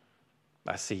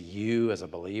 I see you as a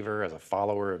believer, as a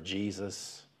follower of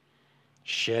Jesus,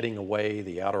 shedding away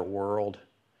the outer world,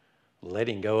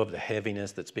 letting go of the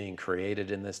heaviness that's being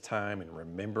created in this time, and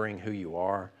remembering who you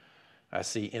are. I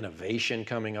see innovation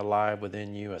coming alive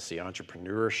within you. I see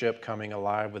entrepreneurship coming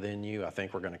alive within you. I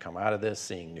think we're going to come out of this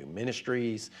seeing new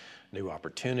ministries, new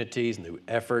opportunities, new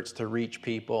efforts to reach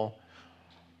people.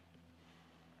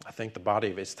 I think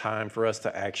it's time for us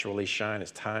to actually shine.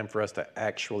 It's time for us to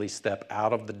actually step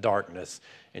out of the darkness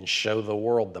and show the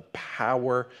world the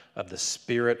power of the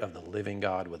Spirit of the living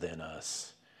God within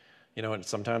us. And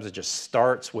sometimes it just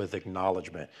starts with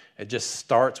acknowledgement. It just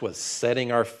starts with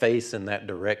setting our face in that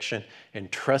direction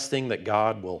and trusting that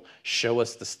God will show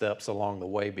us the steps along the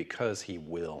way, because He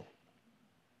will.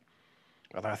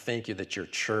 Father, I thank you that your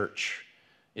church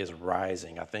is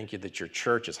rising. I thank you that your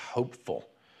church is hopeful.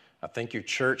 I thank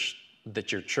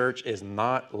that your church is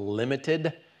not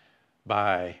limited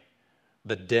by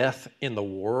the death in the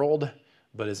world,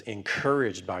 but is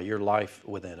encouraged by your life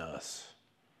within us.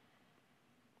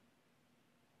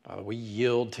 Father, we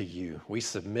yield to you. We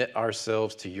submit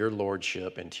ourselves to your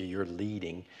lordship and to your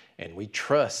leading, and we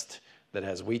trust that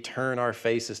as we turn our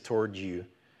faces toward you,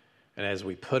 and as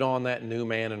we put on that new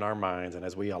man in our minds, and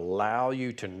as we allow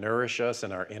you to nourish us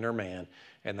in our inner man,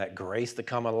 and that grace to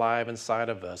come alive inside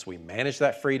of us, we manage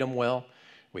that freedom well.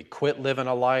 We quit living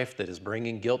a life that is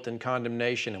bringing guilt and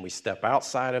condemnation, and we step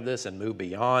outside of this and move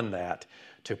beyond that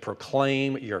to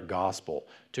proclaim your gospel,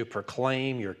 to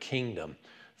proclaim your kingdom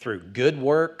through good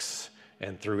works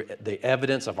and through the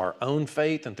evidence of our own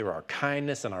faith and through our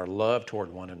kindness and our love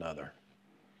toward one another.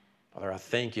 Father, I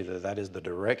thank you that that is the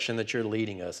direction that you're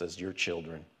leading us as your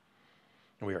children.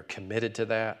 And we are committed to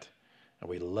that, and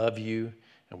we love you,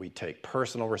 and we take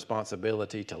personal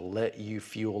responsibility to let you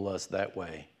fuel us that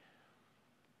way.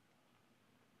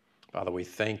 Father, we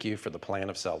thank you for the plan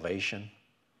of salvation.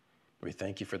 We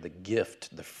thank you for the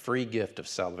gift, the free gift of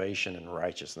salvation and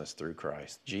righteousness through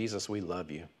Christ. Jesus, we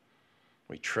love you.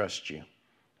 We trust you.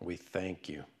 We thank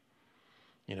you.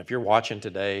 If you're watching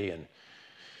today and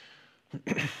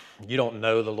you don't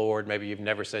know the Lord, maybe you've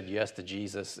never said yes to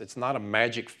Jesus, it's not a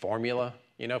magic formula.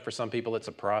 For some people it's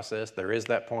a process. There is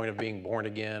that point of being born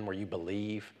again where you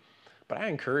believe. But I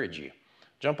encourage you,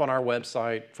 jump on our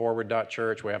website,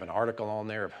 forward.church. We have an article on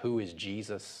there of who is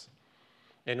Jesus.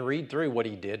 And read through what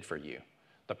he did for you,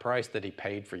 the price that he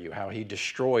paid for you, how he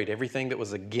destroyed everything that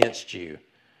was against you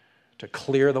to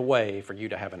clear the way for you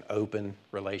to have an open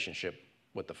relationship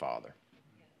with the Father.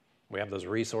 We have those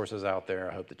resources out there.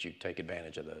 I hope that you take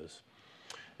advantage of those.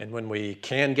 And when we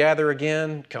can gather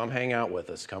again, come hang out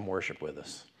with us. Come worship with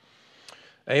us.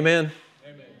 Amen.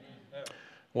 Amen.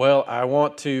 Well, I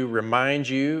want to remind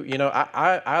you,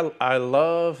 I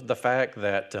love the fact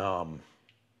that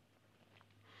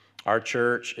our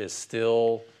church is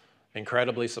still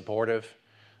incredibly supportive.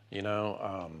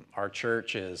 Our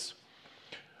church is,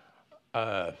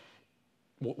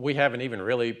 we haven't even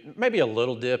really, maybe a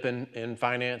little dip in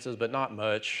finances, but not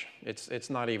much. It's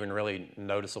not even really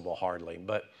noticeable hardly.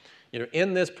 But,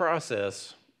 in this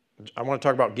process, I want to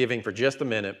talk about giving for just a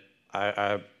minute.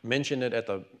 I mentioned it at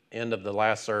the end of the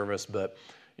last service, but,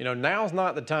 now's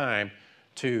not the time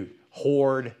to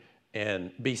hoard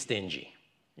and be stingy.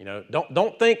 You know,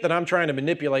 don't think that I'm trying to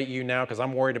manipulate you now because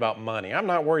I'm worried about money. I'm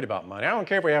not worried about money. I don't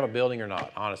care if we have a building or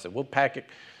not, honestly. We'll pack it,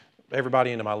 everybody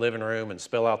into my living room and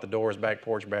spill out the doors, back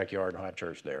porch, backyard, and I'll have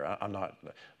church there. I'm not.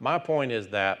 My point is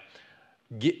that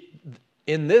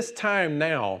in this time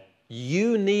now,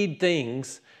 you need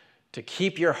things to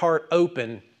keep your heart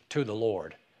open to the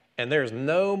Lord. And there's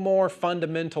no more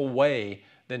fundamental way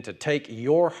than to take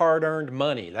your hard-earned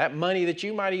money, that money that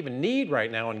you might even need right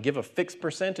now, and give a fixed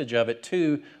percentage of it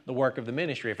to the work of the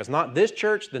ministry. If it's not this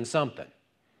church, then something.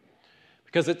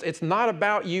 Because it's not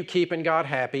about you keeping God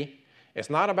happy. It's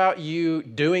not about you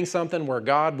doing something where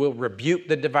God will rebuke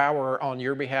the devourer on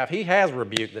your behalf. He has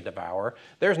rebuked the devourer.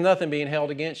 There's nothing being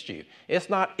held against you. It's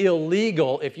not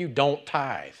illegal if you don't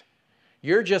tithe.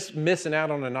 You're just missing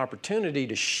out on an opportunity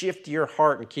to shift your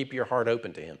heart and keep your heart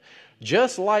open to Him.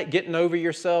 Just like getting over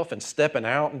yourself and stepping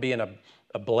out and being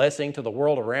a blessing to the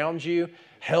world around you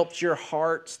helps your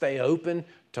heart stay open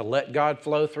to let God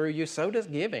flow through you, so does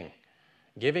giving.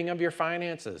 Giving of your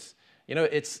finances. You know,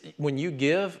 it's when you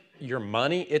give your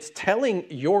money, it's telling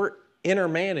your inner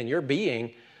man and your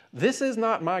being, this is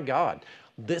not my God.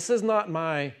 This is not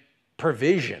my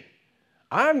provision.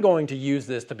 I'm going to use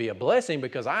this to be a blessing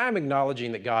because I'm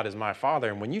acknowledging that God is my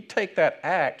Father. And when you take that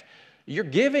act, you're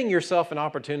giving yourself an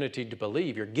opportunity to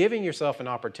believe. You're giving yourself an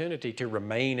opportunity to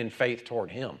remain in faith toward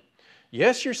Him.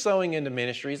 Yes, you're sowing into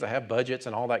ministries that have budgets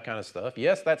and all that kind of stuff.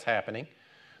 Yes, that's happening.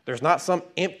 There's not some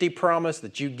empty promise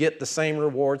that you get the same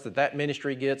rewards that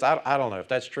ministry gets. I don't know. If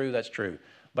that's true, that's true.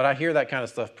 But I hear that kind of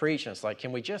stuff preached, and it's like,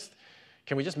 can we just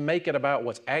make it about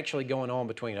what's actually going on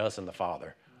between us and the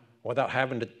Father without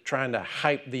trying to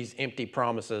hype these empty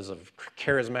promises of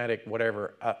charismatic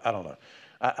whatever? I don't know.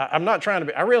 I'm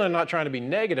really not trying to be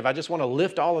negative. I just want to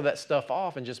lift all of that stuff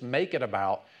off and just make it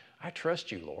about, I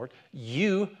trust you, Lord.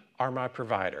 You are my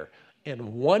provider.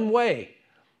 And one way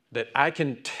that I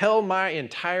can tell my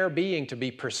entire being to be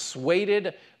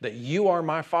persuaded that you are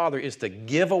my Father is to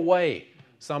give away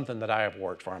something that I have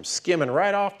worked for. I'm skimming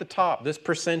right off the top this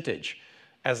percentage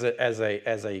as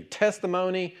a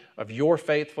testimony of your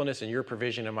faithfulness and your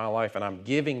provision in my life, and I'm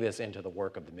giving this into the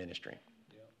work of the ministry.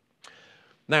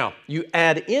 Now, you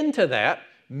add into that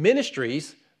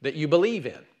ministries that you believe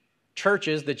in,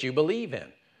 churches that you believe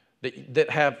in, that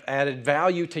have added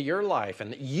value to your life,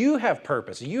 and that you have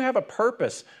purpose. You have a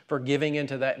purpose for giving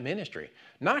into that ministry.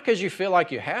 Not because you feel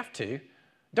like you have to.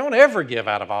 Don't ever give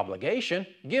out of obligation.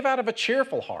 Give out of a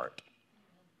cheerful heart.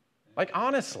 Like,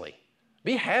 honestly,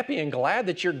 be happy and glad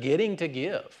that you're getting to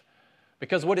give.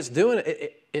 Because what it's doing,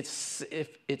 it's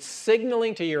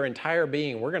signaling to your entire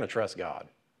being, we're going to trust God.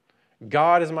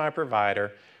 God is my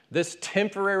provider. This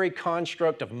temporary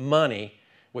construct of money,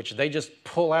 which they just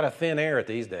pull out of thin air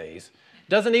these days,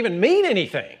 doesn't even mean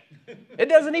anything. It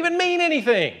doesn't even mean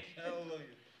anything.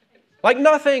 Like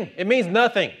nothing. It means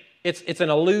nothing. It's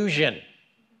an illusion.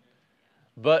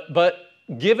 But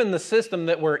given the system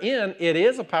that we're in, it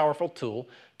is a powerful tool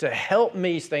to help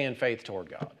me stay in faith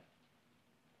toward God.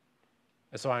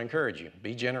 And so I encourage you,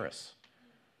 be generous.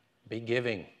 Be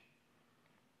giving.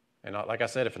 And like I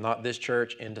said, if not this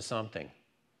church, into something.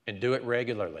 And do it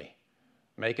regularly.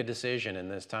 Make a decision in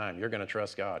this time. You're going to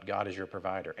trust God. God is your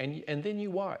provider. And then you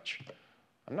watch.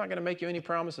 I'm not going to make you any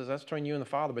promises. That's between you and the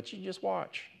Father, but you just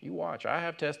watch. You watch. I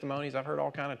have testimonies. I've heard all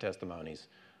kinds of testimonies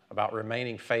about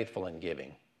remaining faithful in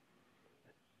giving.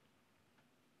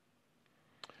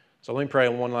 So let me pray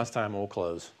one last time and we'll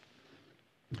close.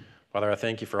 Father, I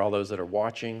thank you for all those that are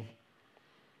watching.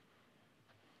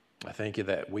 I thank you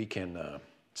that we can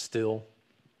still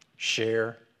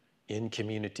share in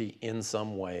community in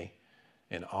some way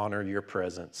and honor your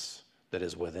presence that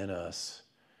is within us.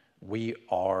 We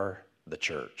are the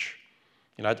church.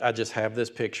 You know, I just have this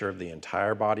picture of the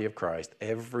entire body of Christ,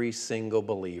 every single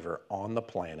believer on the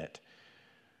planet.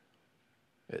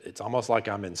 It's almost like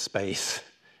I'm in space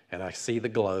and I see the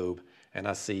globe and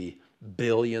I see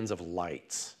billions of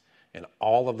lights. And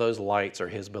all of those lights are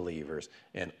his believers.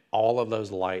 And all of those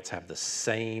lights have the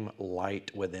same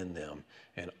light within them.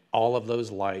 And all of those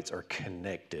lights are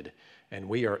connected. And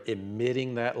we are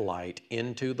emitting that light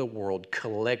into the world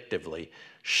collectively,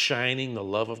 shining the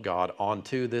love of God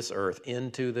onto this earth,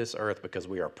 into this earth, because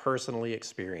we are personally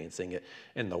experiencing it.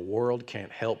 And the world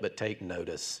can't help but take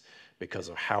notice because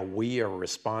of how we are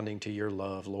responding to your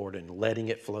love, Lord, and letting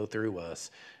it flow through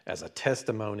us as a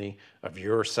testimony of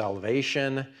your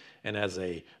salvation and as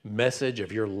a message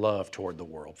of your love toward the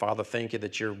world. Father, thank you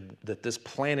that this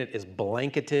planet is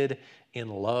blanketed in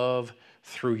love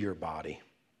through your body.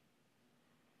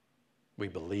 We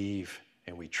believe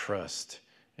and we trust,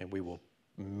 and we will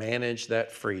manage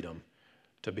that freedom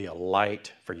to be a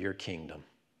light for your kingdom.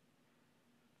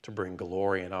 to bring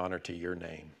glory and honor to your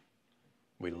name.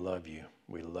 We love you.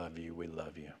 We love you. We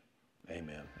love you.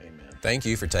 Amen. Amen. Thank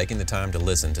you for taking the time to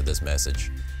listen to this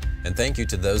message. And thank you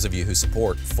to those of you who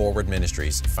support Forward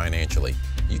Ministries financially.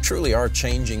 You truly are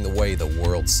changing the way the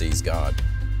world sees God.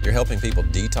 You're helping people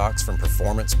detox from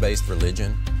performance-based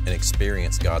religion and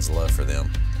experience God's love for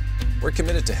them. We're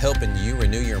committed to helping you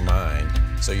renew your mind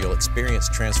so you'll experience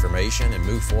transformation and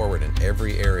move forward in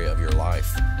every area of your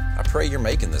life. I pray you're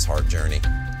making this heart journey.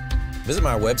 Visit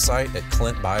my website at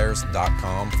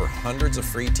clintbyars.com for hundreds of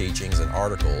free teachings and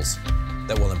articles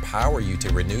that will empower you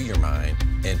to renew your mind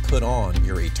and put on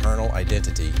your eternal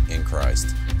identity in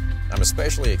Christ. I'm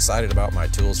especially excited about my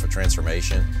tools for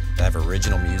transformation that have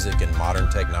original music and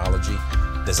modern technology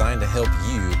designed to help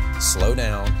you slow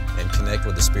down and connect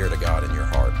with the Spirit of God in your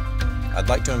heart. I'd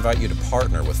like to invite you to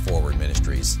partner with Forward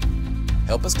Ministries.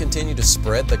 Help us continue to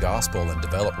spread the gospel and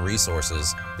develop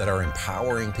resources that are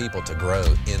empowering people to grow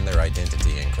in their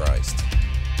identity in Christ.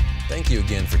 Thank you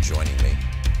again for joining me.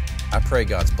 I pray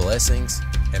God's blessings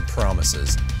and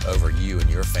promises over you and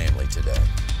your family today.